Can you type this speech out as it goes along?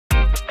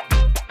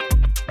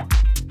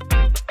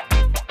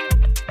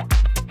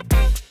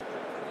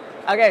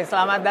Oke,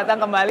 selamat datang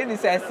kembali di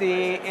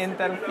sesi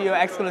interview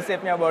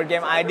eksklusifnya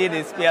Boardgame.id di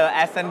SPIEL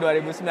Essen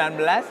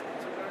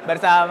 2019.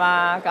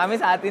 Bersama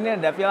kami saat ini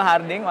ada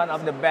Walker-Haring, one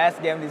of the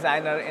best game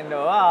designer in the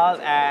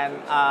world.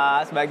 And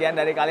sebagian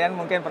dari kalian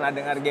mungkin pernah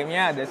dengar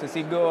gamenya, ada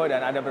Sushi Go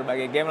dan ada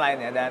berbagai game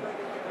lainnya. Dan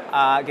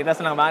kita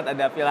senang banget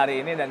ada Phil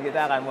hari ini dan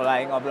kita akan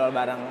mulai ngobrol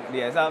bareng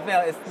dia. So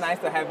Phil, it's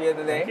nice to have you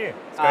today. Thank you.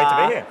 It's great to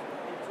be here.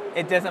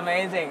 It's just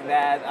amazing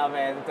that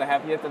to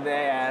have you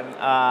today, and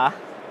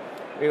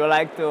we would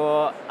like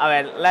to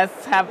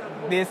let's have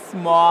this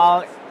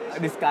small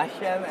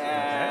discussion.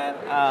 And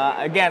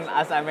again,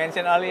 as I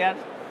mentioned earlier,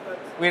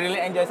 we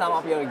really enjoy some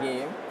of your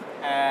game,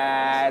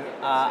 and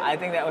I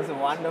think that was a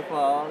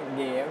wonderful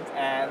game.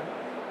 And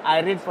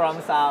I read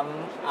from some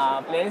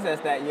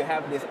places that you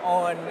have this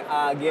own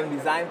game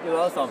design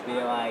philosophy,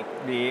 like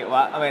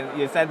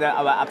you said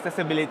that about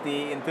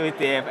accessibility,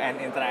 intuitive,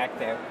 and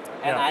interactive.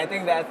 And Yeah. I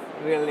think that's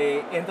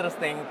really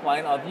interesting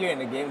point of view in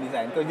the game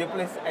design. Could you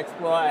please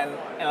explore and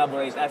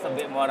elaborate us a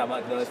bit more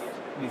about those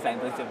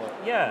design principles?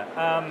 Yeah.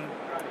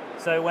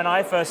 So when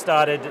I first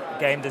started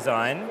game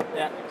design,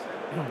 Yeah.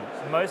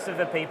 most of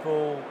the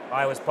people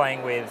I was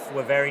playing with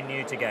were very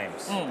new to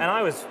games, and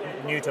I was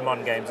new to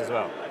modern games as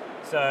well.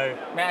 So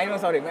May I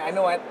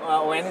know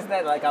when is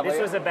that? Like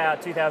this was about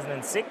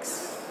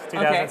 2006, 2007.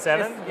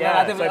 Okay.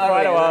 Yeah, Relatively so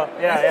quite a early, while.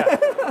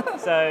 Yeah.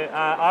 So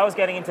I was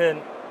getting into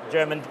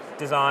German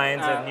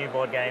designs and new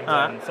board games,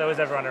 and so was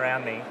everyone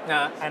around me.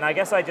 And I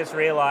guess I just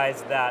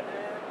realized that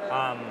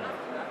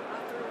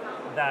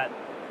that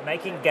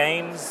making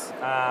games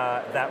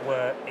that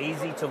were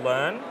easy to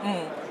learn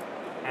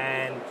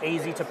and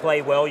easy to play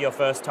well your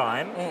first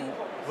time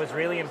was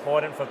really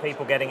important for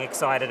people getting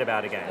excited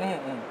about a game.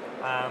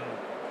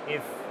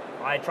 If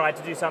I tried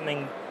to do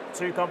something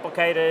too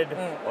complicated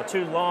or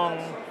too long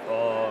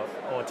or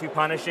too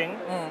punishing,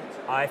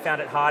 I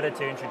found it harder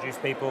to introduce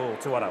people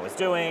to what I was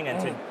doing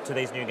and to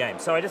these new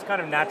games. So I just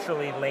kind of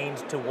naturally leaned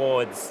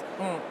towards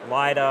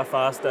lighter,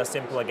 faster,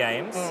 simpler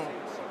games.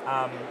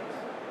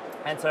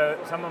 And so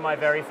some of my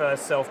very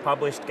first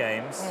self-published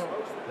games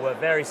were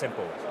very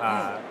simple,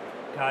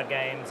 card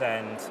games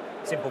and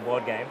simple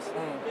board games.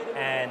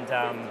 And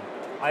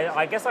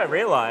I guess I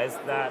realized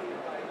that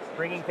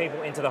bringing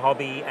people into the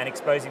hobby and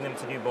exposing them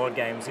to new board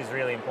games is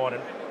really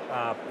important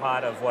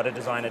part of what a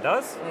designer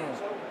does.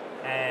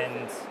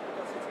 And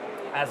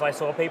as I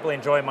saw people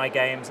enjoy my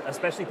games,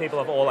 especially people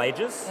of all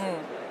ages,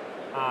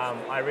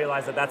 I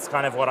realized that that's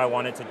kind of what I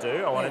wanted to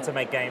do. I wanted to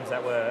make games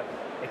that were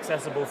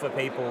accessible for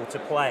people to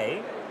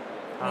play,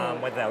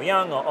 whether they were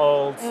young or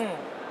old,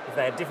 if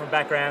they had different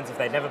backgrounds, if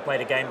they'd never played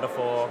a game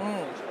before,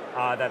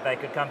 that they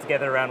could come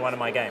together around one of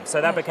my games. So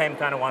that became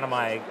kind of one of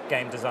my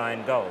game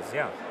design goals,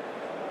 yeah.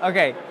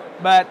 Okay,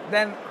 but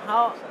then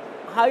how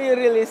you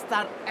really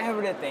start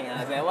everything?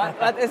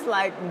 What is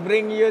like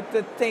bring you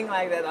to think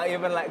like that, or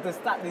even like to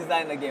start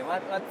design a game?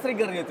 What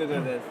triggered you to do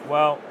this?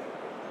 Well,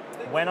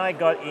 when I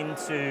got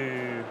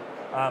into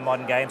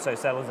modern games, so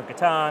Settlers of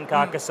Catan,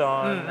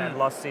 Carcassonne, and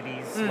Lost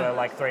Cities were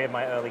like three of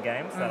my early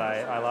games that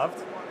I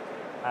loved.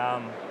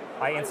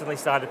 I instantly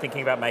started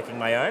thinking about making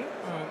my own.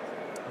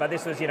 But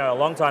this was, a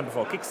long time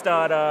before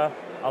Kickstarter,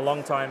 a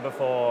long time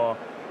before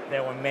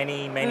there were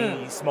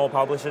many small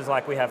publishers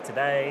like we have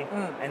today.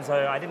 And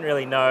so I didn't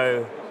really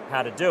know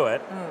how to do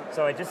it.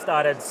 So I just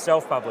started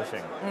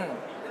self-publishing.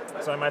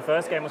 So my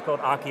first game was called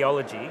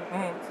Archeology,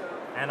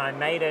 and I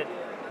made it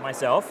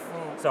myself.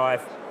 So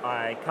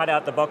I cut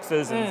out the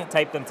boxes and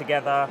taped them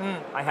together.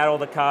 I had all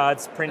the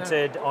cards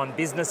printed on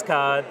business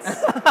cards,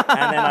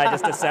 and then I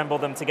just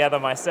assembled them together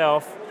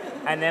myself.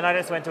 And then I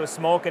just went to a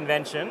small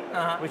convention,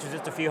 which was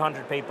just a few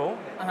hundred people,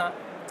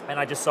 and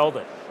I just sold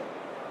it.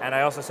 And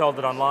I also sold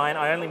it online.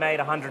 I only made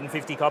 150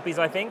 copies,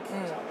 I think.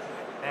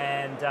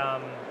 And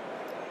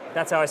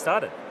that's how I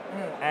started.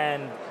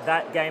 And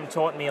that game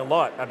taught me a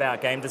lot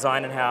about game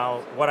design and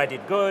what I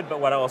did good, but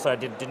what I also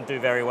didn't do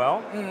very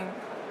well.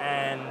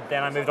 And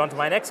then I moved on to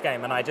my next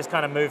game, and I just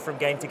kind of moved from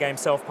game to game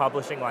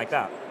self-publishing like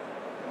that.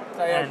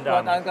 So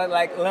you're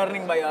like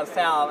learning by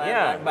yourself and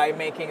like by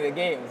making the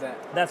games.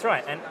 That's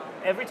right. And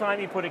every time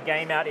you put a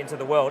game out into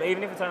the world,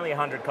 even if it's only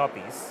 100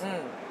 copies,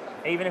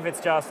 even if it's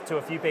just to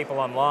a few people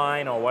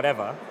online or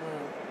whatever,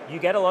 you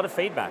get a lot of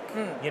feedback.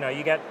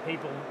 You get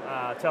people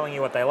telling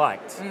you what they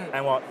liked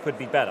and what could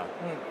be better.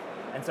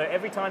 And so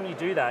every time you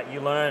do that,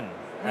 you learn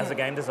as a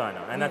game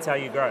designer, and that's how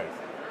you grow.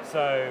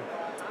 So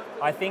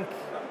I think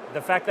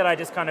the fact that I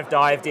just kind of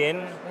dived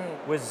in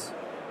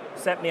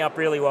set me up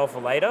really well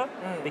for later,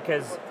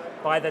 because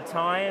by the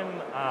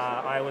time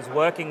I was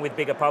working with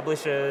bigger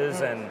publishers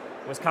and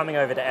was coming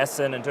over to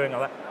Essen and doing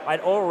all that,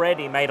 I'd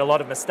already made a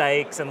lot of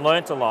mistakes and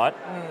learnt a lot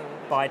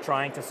by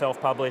trying to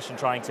self-publish and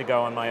trying to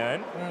go on my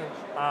own.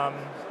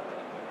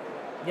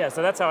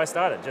 So that's how I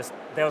started.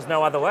 There was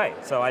no other way,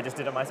 so I just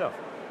did it myself.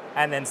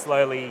 And then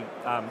slowly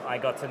I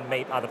got to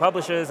meet other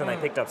publishers, and they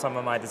picked up some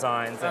of my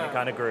designs, and it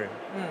kind of grew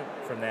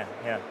from there,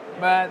 yeah.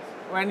 But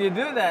when you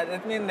do that,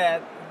 it means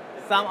that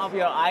some of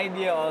your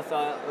idea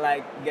also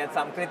like get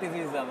some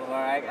criticism,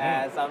 right?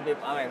 Some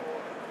people,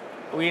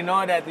 we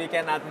know that we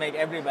cannot make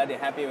everybody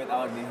happy with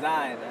our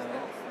design.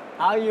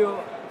 How you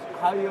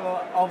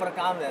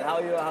overcome that? How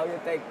you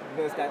take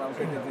those kind of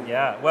criticism?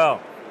 Yeah,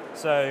 well,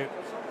 so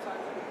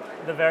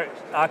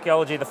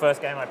Archeology, the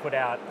first game I put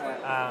out,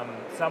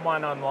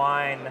 someone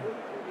online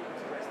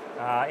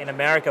in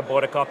America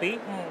bought a copy,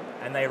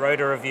 and they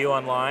wrote a review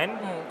online,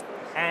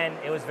 and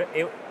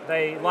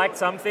they liked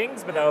some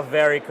things, but they were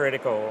very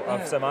critical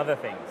of some other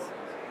things.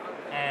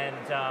 And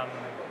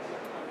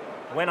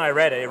when I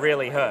read it, it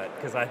really hurt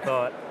because I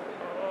thought,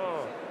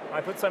 oh, I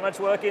put so much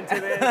work into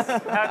this.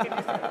 How can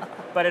you?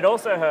 But it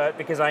also hurt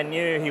because I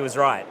knew he was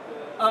right.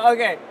 Oh,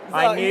 okay. So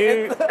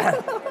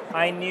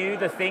I knew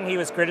the thing he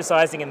was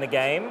criticizing in the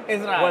game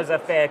was a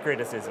fair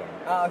criticism.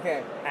 Oh,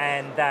 okay.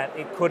 And that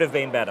it could have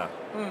been better.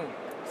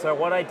 So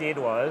what I did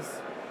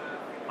was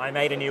I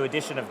made a new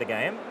edition of the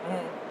game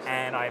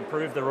and I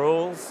improved the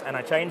rules and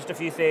I changed a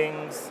few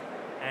things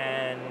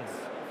and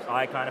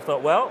I kind of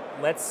thought, well,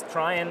 let's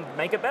try and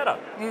make it better.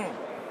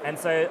 And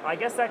so I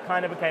guess that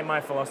kind of became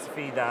my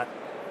philosophy, that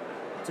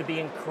to be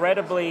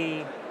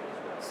incredibly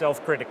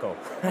self-critical.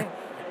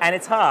 And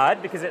it's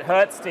hard because it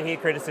hurts to hear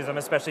criticism,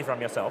 especially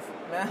from yourself.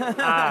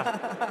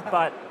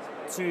 But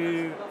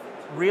to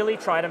really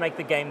try to make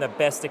the game the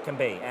best it can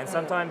be. And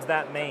sometimes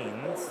that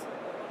means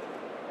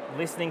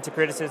listening to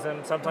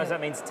criticism. Sometimes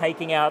that means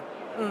taking out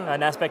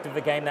an aspect of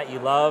the game that you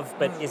love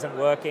but isn't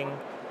working.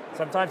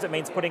 Sometimes it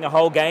means putting a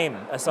whole game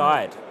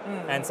aside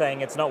and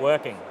saying it's not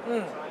working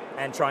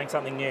and trying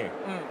something new.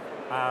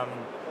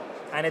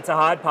 And it's a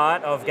hard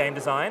part of game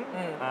design.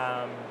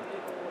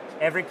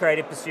 Every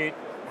creative pursuit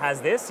has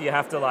this. You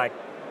have to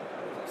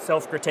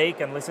self-critique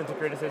and listen to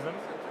criticism.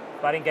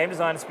 But in game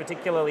design, it's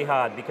particularly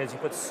hard because you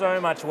put so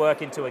much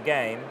work into a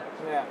game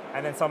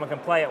and then someone can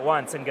play it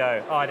once and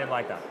go, oh, I didn't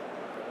like that.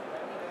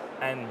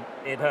 And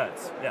it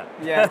hurts,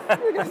 Yeah,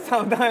 because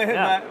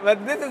sometimes,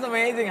 but this is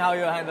amazing how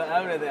you handle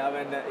everything. I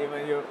mean,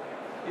 even you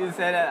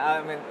said that,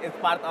 I mean, it's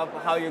part of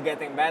how you're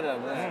getting better.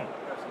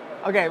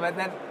 Okay, but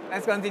then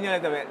let's continue a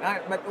little bit.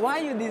 But why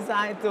you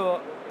decide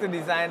to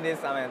design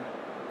this, I mean,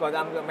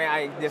 because may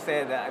I just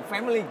say that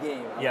family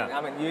game. I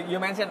mean, you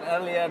mentioned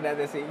earlier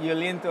that you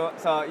lean to,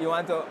 so you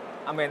want to,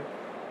 I mean,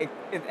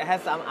 it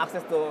has some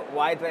access to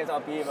wide range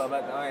of people,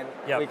 but I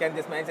mean, we can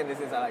just mention this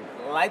is a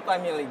light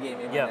family game.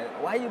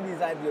 Why you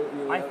decide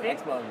you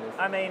explore this?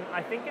 I mean,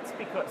 I think it's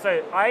because,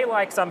 so I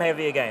like some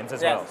heavier games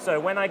as well. So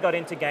when I got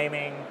into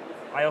gaming,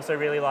 I also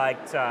really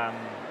liked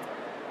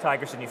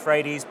Tigris and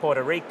Euphrates,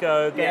 Puerto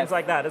Rico, games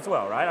like that as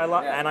well, right?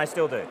 And I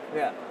still do.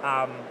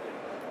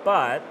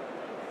 But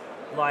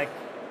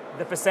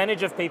the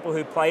percentage of people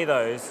who play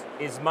those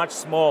is much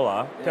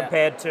smaller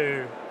compared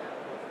to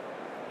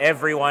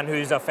everyone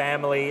who's a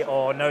family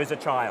or knows a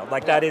child.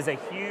 That is a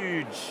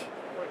huge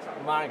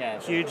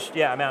market,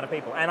 amount of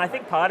people. And I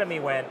think part of me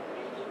went,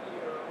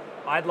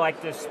 I'd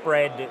like to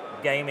spread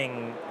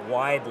gaming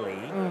widely.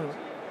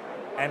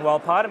 And while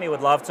part of me would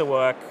love to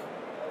work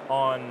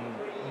on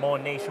more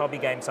niche hobby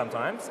games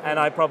sometimes, and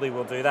I probably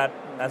will do that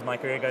as my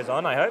career goes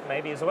on, I hope,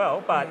 maybe as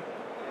well, but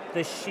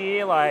the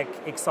sheer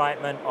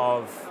excitement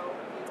of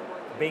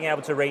being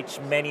able to reach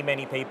many,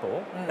 many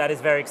people, that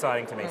is very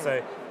exciting to me.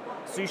 So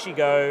Sushi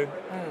Go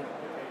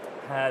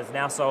has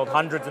now sold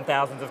hundreds and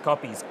thousands of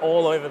copies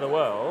all over the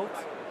world,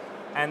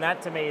 and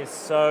that to me is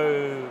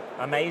so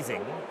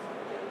amazing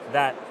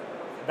that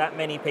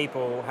many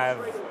people have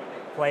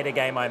played a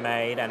game I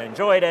made and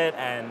enjoyed it,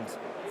 and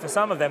for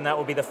some of them that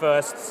will be the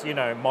first,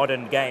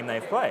 modern game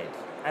they've played,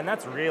 and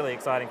that's really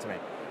exciting to me.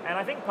 And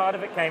I think part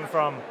of it came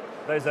from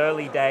those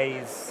early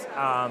days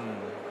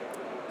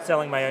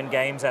selling my own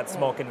games at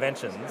small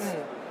conventions.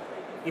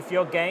 If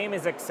your game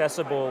is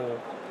accessible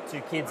to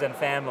kids and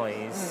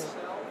families,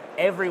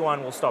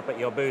 everyone will stop at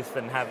your booth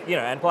and have,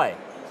 and play,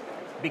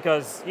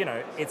 because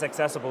it's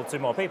accessible to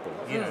more people.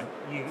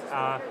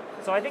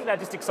 So I think that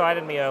just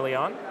excited me early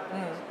on,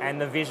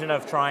 and the vision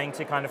of trying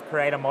to kind of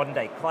create a modern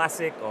day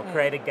classic or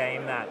create a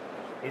game that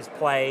is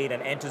played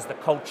and enters the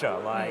culture,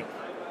 like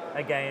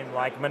a game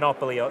like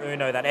Monopoly or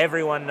Uno that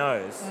everyone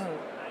knows.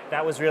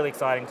 That was really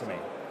exciting to me.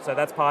 So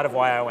that's part of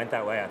why I went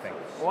that way, I think.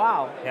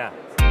 Wow. Yeah.